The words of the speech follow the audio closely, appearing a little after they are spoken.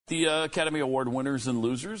the Academy Award winners and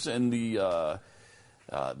losers, and the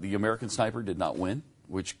American Sniper did not win,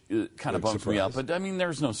 which kind of bums me out. But I mean,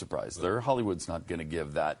 there's no surprise there. Hollywood's not going to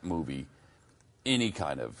give that movie any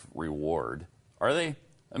kind of reward, are they?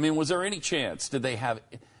 I mean, was there any chance?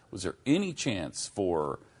 Was there any chance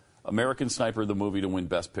for American Sniper, the movie, to win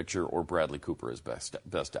Best Picture, or Bradley Cooper as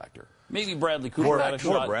Best Actor? Maybe Bradley Cooper had a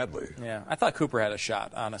shot. More Bradley. Yeah, I thought Cooper had a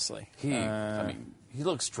shot, honestly. I mean, he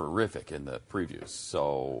looks terrific in the previews.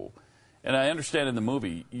 So, and I understand in the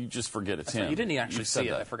movie, you just forget it's him. You didn't actually see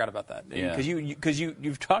it. I forgot about that. Yeah. Because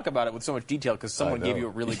you talk about it with so much detail because someone gave you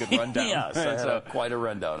a really good rundown. Yes, I had quite a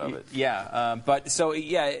rundown of it. Yeah,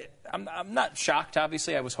 I'm not shocked.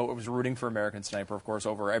 Obviously, I was rooting for American Sniper, of course,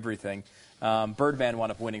 over everything. Birdman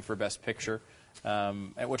wound up winning for Best Picture,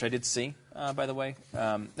 which I did see, by the way.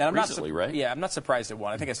 And I'm recently, right? Yeah, I'm not surprised it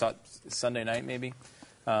won. I think I saw it Sunday night, maybe.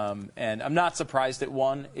 And I'm not surprised it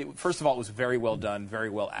won. First of all, it was very well done, very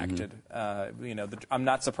well acted. I'm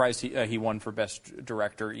not surprised he won for Best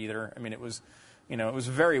Director either. I mean, it was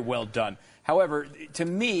very well done. However, to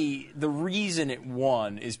me, the reason it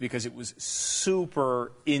won is because it was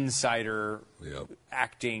super insider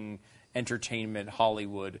acting, entertainment,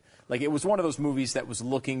 Hollywood. Like, it was one of those movies that was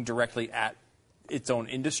looking directly at its own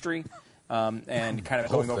industry. And kind of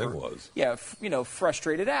going over,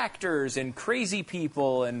 frustrated actors and crazy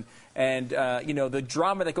people and the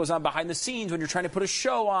drama that goes on behind the scenes when you're trying to put a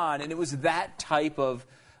show on, and it was that type of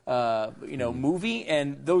movie.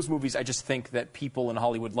 And those movies, I just think that people in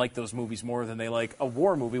Hollywood like those movies more than they like a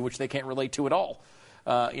war movie, which they can't relate to at all.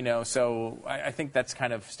 So I think that's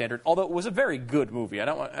kind of standard. Although it was a very good movie. I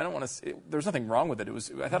don't want to. There's nothing wrong with it.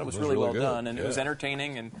 I thought it was really well done, and it was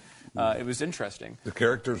entertaining, and it was interesting. The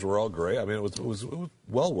characters were all great. I mean, it was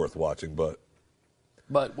well worth watching. But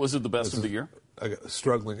was it the best of the year? A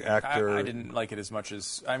struggling actor. I didn't like it as much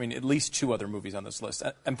as, at least two other movies on this list.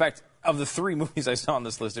 In fact, of the three movies I saw on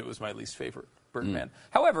this list, it was my least favorite, Birdman.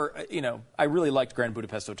 However, I really liked Grand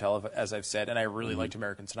Budapest Hotel, as I've said, and I really liked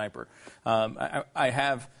American Sniper. I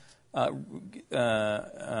do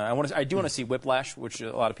want to see Whiplash, which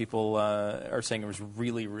a lot of people are saying was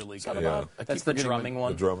really, really good. Yeah. That's the drumming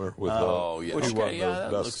one. The drummer with I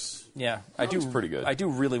do. Pretty good. I do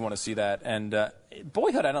really want to see that. And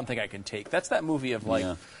Boyhood, I don't think I can take. That's that movie of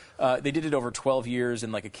they did it over 12 years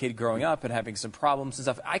and like a kid growing up and having some problems and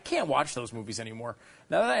stuff. I can't watch those movies anymore.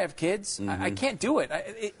 Now that I have kids, I can't do it.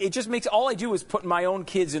 It just makes all I do is put my own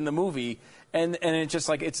kids in the movie, and it's just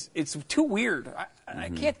like it's too weird. I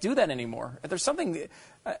can't do that anymore. There's something,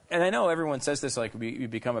 and I know everyone says this, like you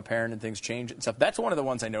become a parent and things change and stuff. That's one of the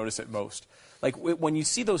ones I notice it most. Like when you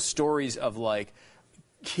see those stories of like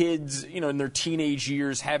kids, in their teenage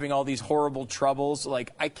years having all these horrible troubles,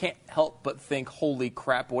 like I can't help but think, holy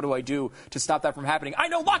crap, what do I do to stop that from happening? I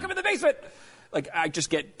know, lock them in the basement! Like, I just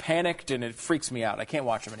get panicked and it freaks me out. I can't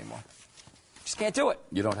watch them anymore. Just can't do it.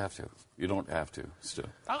 You don't have to. You don't have to, Stu.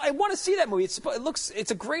 I want to see that movie.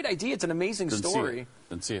 It's a great idea. It's an amazing story.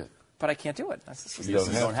 Then see it. But I can't do it. You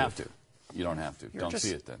don't have to. You don't have to. Don't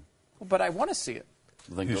see it then. But I want to see it.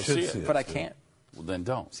 Well, then go see it. But I can't. Well, then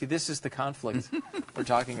don't. See, this is the conflict we're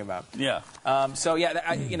talking about. Yeah. I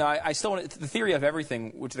still want the Theory of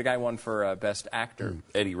Everything, which the guy won for Best Actor.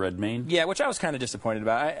 Eddie Redmayne. Yeah, which I was kind of disappointed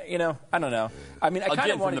about. I don't know. I mean, I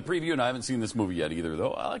kind of from the preview, and I haven't seen this movie yet either,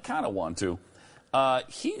 though. I kind of want to.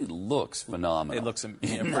 He looks phenomenal. It looks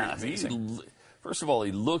pretty amazing. First of all,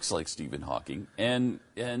 he looks like Stephen Hawking, and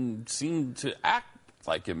seemed to act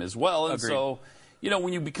like him as well. And so,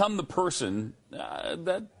 when you become the person,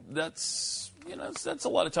 that's a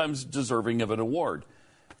lot of times deserving of an award.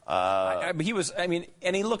 He was,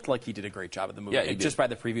 and he looked like he did a great job at the movie, yeah, just by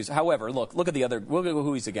the previews. However, look at the other, look at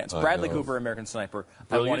who he's against. Bradley Cooper, American Sniper.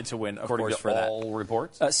 Brilliant. I wanted to win, of course, for that. All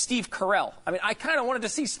reports. Steve Carell. I kind of wanted to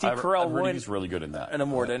see Steve Carell win. He's really good in that. An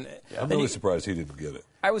award. I'm really surprised he didn't get it.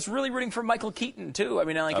 I was really rooting for Michael Keaton too. I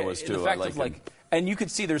was too. The fact of him. And you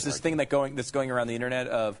could see there's this thing that's going around the internet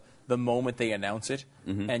of the moment they announce it,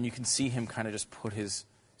 and you can see him kind of just put his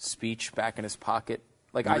speech back in his pocket.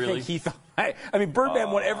 Like, really? I think he thought...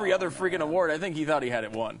 Birdman won every other freaking award. I think he thought he had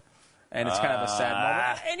it won. And it's kind of a sad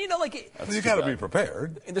moment. And, you got to be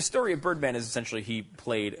prepared. The story of Birdman is essentially he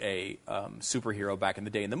played a superhero back in the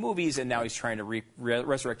day in the movies, and now he's trying to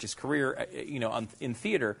resurrect his career, in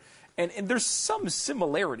theater. And there's some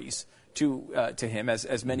similarities to him,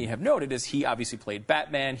 as many have noted, is he obviously played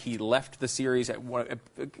Batman. He left the series at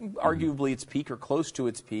arguably its peak or close to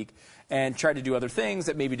its peak, and tried to do other things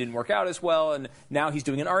that maybe didn't work out as well. And now he's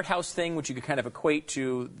doing an art house thing, which you could kind of equate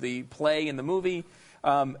to the play in the movie.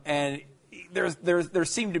 And there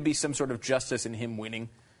seemed to be some sort of justice in him winning.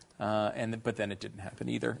 But then it didn't happen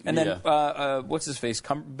either. And then what's his face?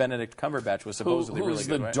 Benedict Cumberbatch was supposedly really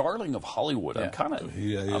good. Who's the darling of Hollywood?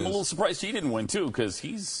 Yeah. I'm a little surprised he didn't win too, because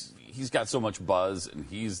he's got so much buzz, and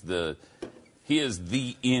he is the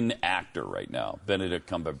in actor right now, Benedict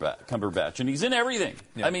Cumberbatch, and he's in everything.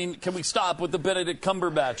 Yeah. I mean, can we stop with the Benedict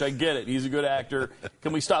Cumberbatch? I get it, he's a good actor.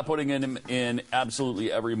 Can we stop putting him in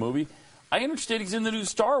absolutely every movie? I understand he's in the new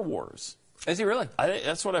Star Wars. Is he really?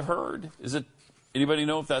 That's what I've heard. Is it? Anybody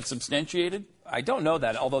know if that's substantiated? I don't know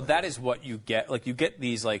that, although that is what you get. Like, you get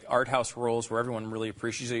these like art house roles where everyone really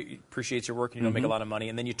appreciates your work and you don't make a lot of money,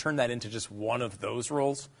 and then you turn that into just one of those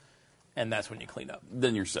roles, and that's when you clean up.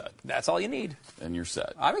 Then you're set. That's all you need. And you're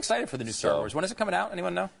set. I'm excited for the new Star Wars. When is it coming out?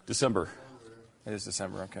 Anyone know? December. It is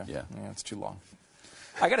December, okay. Yeah. It's too long.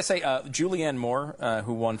 I got to say, Julianne Moore,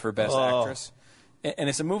 who won for Best Actress, and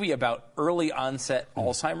it's a movie about early onset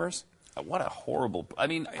Alzheimer's. What a horrible... I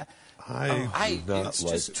mean... it's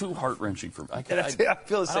just too heart-wrenching for me. I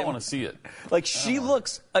feel the same. I don't want to see it. Like, she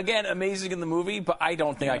looks, again, amazing in the movie, but I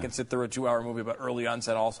don't think I can sit through a 2-hour movie about early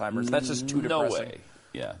onset Alzheimer's. That's just too depressing. No way.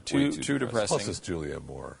 Yeah. Too depressing. Plus, it's Julianne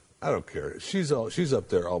Moore. I don't care. She's up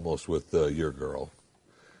there almost with Your Girl.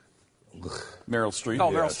 Meryl Streep.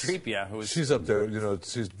 Oh, Meryl Streep, yeah. She's up there,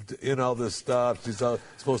 she's in all this stuff. She's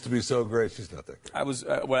supposed to be so great. She's not that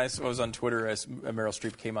great. When I was on Twitter as Meryl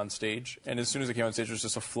Streep came on stage, and as soon as it came on stage, there was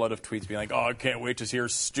just a flood of tweets being like, "Oh, I can't wait to hear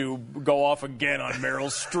Stu go off again on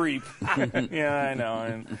Meryl Streep." Yeah, I know.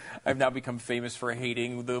 And I've now become famous for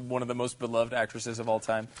hating one of the most beloved actresses of all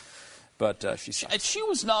time. But she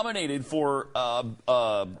was nominated for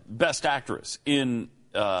Best Actress in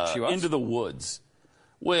Into the Woods.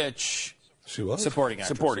 Which she was supporting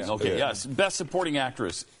actress. Supporting, okay, yes, Best Supporting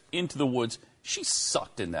Actress, Into the Woods. She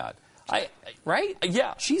sucked in that. Right?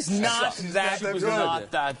 Yeah, she's not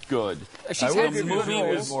that good. She's had the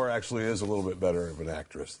movie. Moore actually is a little bit better of an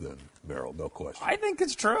actress than Meryl, no question. I think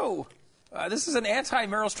it's true. This is an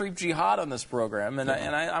anti-Meryl Streep jihad on this program, and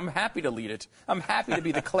I'm happy to lead it. I'm happy to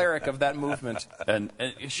be the cleric of that movement. And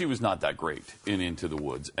she was not that great in Into the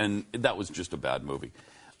Woods, and that was just a bad movie.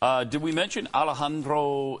 Did we mention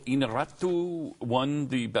Alejandro Inarritu won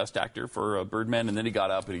the Best Actor for Birdman, and then he got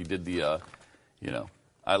up and he did the,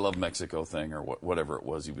 I Love Mexico thing or whatever it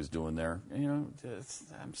was he was doing there.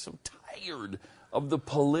 I'm so tired of the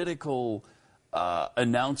political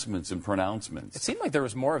announcements and pronouncements. It seemed like there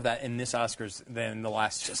was more of that in this Oscars than the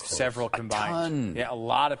last several combined. A ton. Yeah, a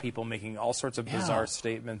lot of people making all sorts of bizarre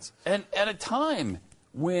statements. And at a time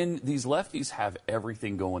when these lefties have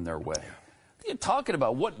everything going their way. You're talking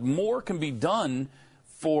about what more can be done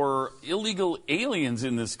for illegal aliens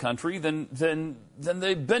in this country than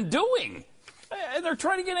they've been doing. And they're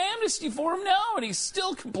trying to get amnesty for him now, and he's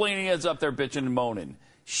still complaining. He's up there bitching and moaning.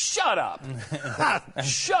 Shut up.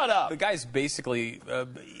 Shut up. The guy's basically,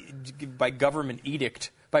 by government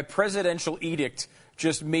edict, by presidential edict,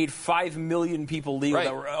 just made 5 million people legal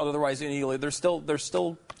that were otherwise illegal. They're still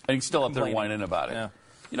and he's still up there whining about it. Yeah.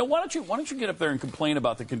 Why don't you get up there and complain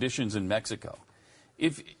about the conditions in Mexico?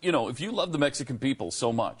 If you love the Mexican people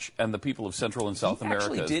so much, and the people of Central and South America as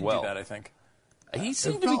well. He actually did do that, I think. He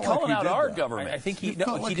seemed to be calling out our government. I think he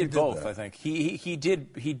did both. I think he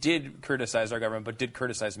did criticize our government, but did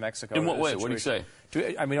criticize Mexico. In what way? What did he say?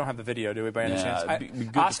 We don't have the video, do we? By any chance?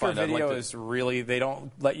 Oscar video is really, they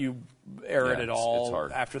don't let you air it at all. It's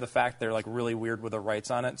hard. After the fact. They're like really weird with the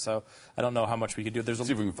rights on it. So I don't know how much we could do. Let's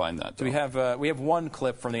see if we can find that. So we have one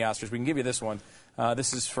clip from the Oscars. We can give you this one.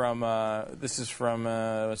 This is from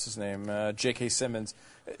what's his name? J.K. Simmons.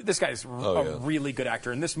 This guy's a really good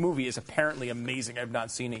actor, and this movie is apparently amazing. I've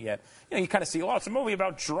not seen it yet. You kind of see, it's a movie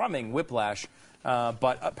about drumming, Whiplash,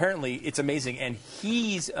 but apparently it's amazing, and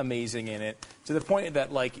he's amazing in it to the point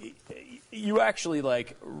that you actually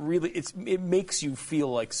really it makes you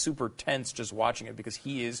feel super tense just watching it because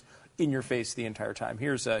he is in your face the entire time.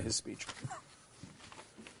 Here's his speech.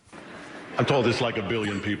 I'm told this like 1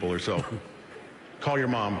 billion people or so. Call your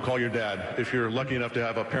mom, call your dad. If you're lucky enough to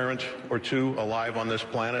have a parent or two alive on this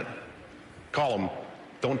planet, call them.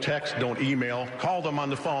 Don't text, don't email. Call them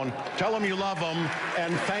on the phone. Tell them you love them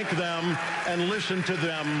and thank them and listen to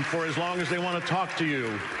them for as long as they want to talk to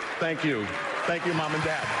you. Thank you. Thank you, Mom and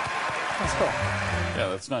Dad. That's cool. Yeah,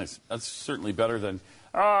 that's nice. That's certainly better than...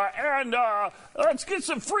 let's get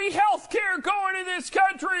some free health care going in this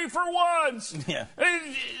country for once. Yeah.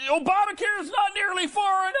 Obamacare is not nearly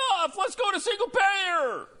far enough. Let's go to single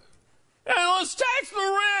payer. And let's tax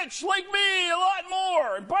the rich like me a lot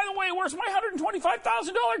more. And by the way, where's my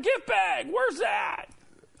 $125,000 gift bag? Where's that?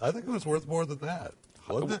 I think it was worth more than that.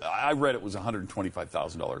 Wasn't it? I read it was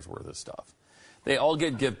 $125,000 worth of stuff. They all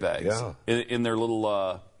get gift bags in their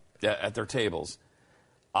little at their tables.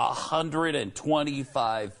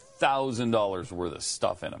 $125,000 worth of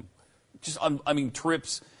stuff in them. Just, I mean,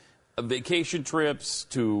 trips, vacation trips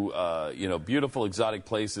to beautiful exotic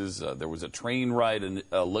places. There was a train ride,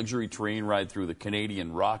 a luxury train ride through the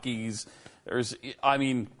Canadian Rockies. There's, I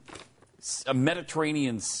mean, a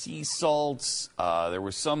Mediterranean sea salts. There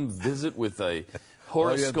was some visit with a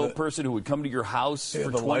horoscope person who would come to your house for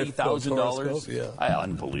 $20,000. Yeah.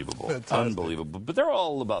 Unbelievable. Unbelievable. But they're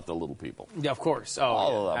all about the little people. Yeah, of course.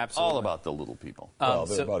 Absolutely. All about the little people. Well,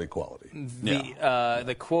 they're about equality.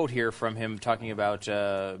 The quote here from him talking about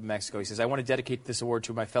Mexico, he says, "I want to dedicate this award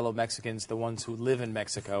to my fellow Mexicans, the ones who live in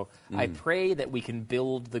Mexico. I pray that we can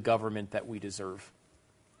build the government that we deserve."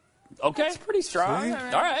 Okay. That's pretty strong. See?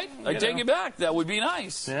 All right. I take it back. That would be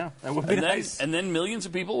nice. Yeah, that would be nice. And then millions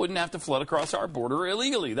of people wouldn't have to flood across our border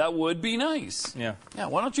illegally. That would be nice. Yeah. Yeah,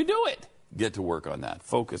 why don't you do it? Get to work on that.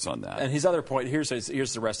 Focus on that. And his other point, here's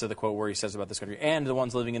the rest of the quote where he says about this country, "And the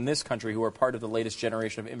ones living in this country who are part of the latest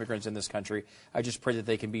generation of immigrants in this country, I just pray that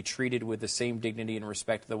they can be treated with the same dignity and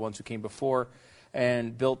respect to the ones who came before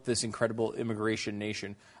and built this incredible immigration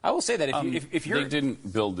nation." I will say that if you're... They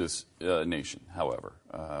didn't build this nation, however.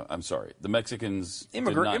 I'm sorry. The Mexicans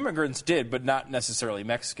immigrants did, but not necessarily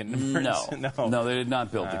Mexican immigrants. No, they did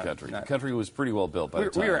not build the country. The country was pretty well built by the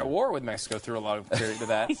time. We were at war with Mexico through a long period of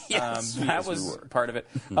that. Yes, that was part of it.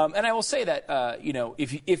 And I will say that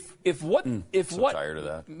if what tired of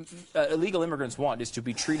that. Illegal immigrants want is to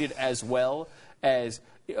be treated as well as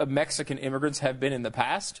Mexican immigrants have been in the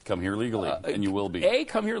past. Come here legally, and you will be.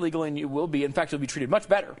 Come here legally, and you will be. In fact, you'll be treated much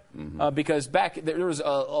better because back there was a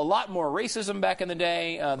lot more racism back in the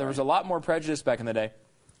day. There was a lot more prejudice back in the day.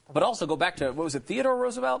 But also go back to, what was it, Theodore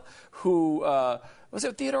Roosevelt, who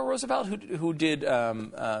did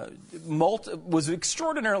was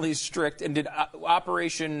extraordinarily strict and did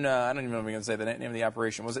Operation. I don't even know if I'm going to say the name of the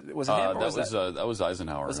operation. Was it him? That was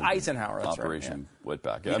Eisenhower. It was Eisenhower. That's Operation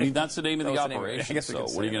Wetback. I mean, that's the name of the operation. I guess we can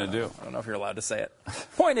so what are you going to do? I don't know if you're allowed to say it.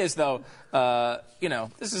 Point is, though,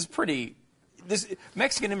 this is pretty.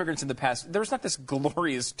 Mexican immigrants in the past, there was not this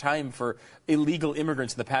glorious time for illegal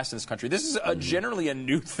immigrants in the past in this country. This is generally a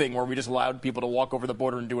new thing where we just allowed people to walk over the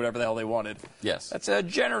border and do whatever the hell they wanted. Yes. That's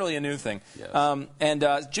generally a new thing. Yes. And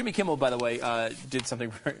Jimmy Kimmel, by the way, did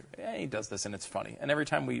something he does this, and it's funny. And every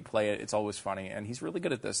time we play it, it's always funny. And he's really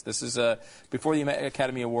good at this. This is before the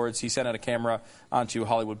Academy Awards, he sent out a camera onto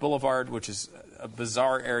Hollywood Boulevard, which is a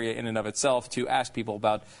bizarre area in and of itself, to ask people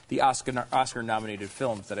about the Oscar-nominated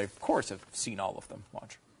films that I, of course, have seen all of them.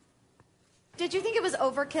 Watch. Did you think it was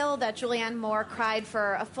overkill that Julianne Moore cried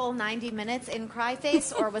for a full 90 minutes in Cry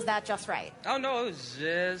Face, or was that just right? Oh, no, it was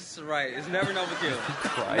just right. It's never an overkill.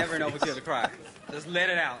 Never an overkill to cry. Just let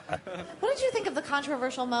it out. What did you think of the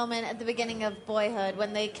controversial moment at the beginning of Boyhood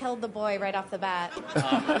when they killed the boy right off the bat?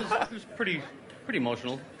 It was pretty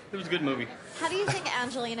emotional. It was a good movie. How do you think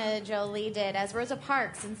Angelina Jolie did as Rosa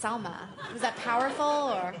Parks in Selma? Was that powerful,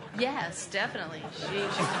 or? Yes, definitely. She's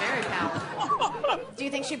very powerful. Do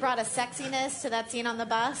you think she brought a sexiness to that scene on the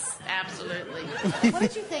bus? Absolutely. What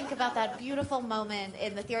did you think about that beautiful moment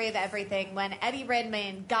in The Theory of Everything when Eddie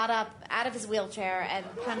Redmayne got up out of his wheelchair and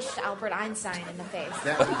punched Albert Einstein in the face?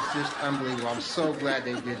 That was just unbelievable. I'm so glad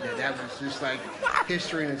they did that. That was just like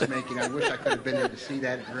history in its making. I wish I could have been there to see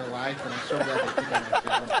that in real life, but I'm so glad they did that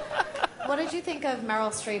on film. What did you think of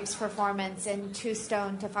Meryl Streep's performance in Too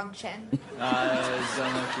Stoned to Function? I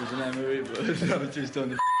don't know if she was in that movie, but I was Too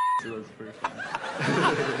Stoned to so that's pretty funny.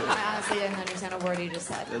 I honestly didn't understand a word you just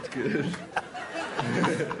said. That's good.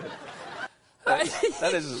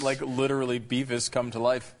 That is like literally Beavis come to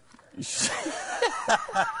life.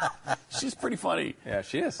 She's pretty funny. Yeah,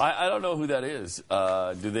 she is. I don't know who that is.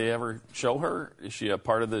 Do they ever show her? Is she a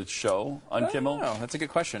part of the show on Kimmel? No, that's a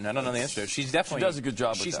great question. I don't know the answer to it. She's definitely... She does a good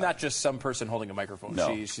job with She's that. not just some person holding a microphone.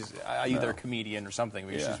 No. She's either a comedian or something.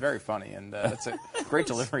 Because Yeah. she's very funny, and that's a great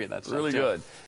delivery of that stuff, Really too. good.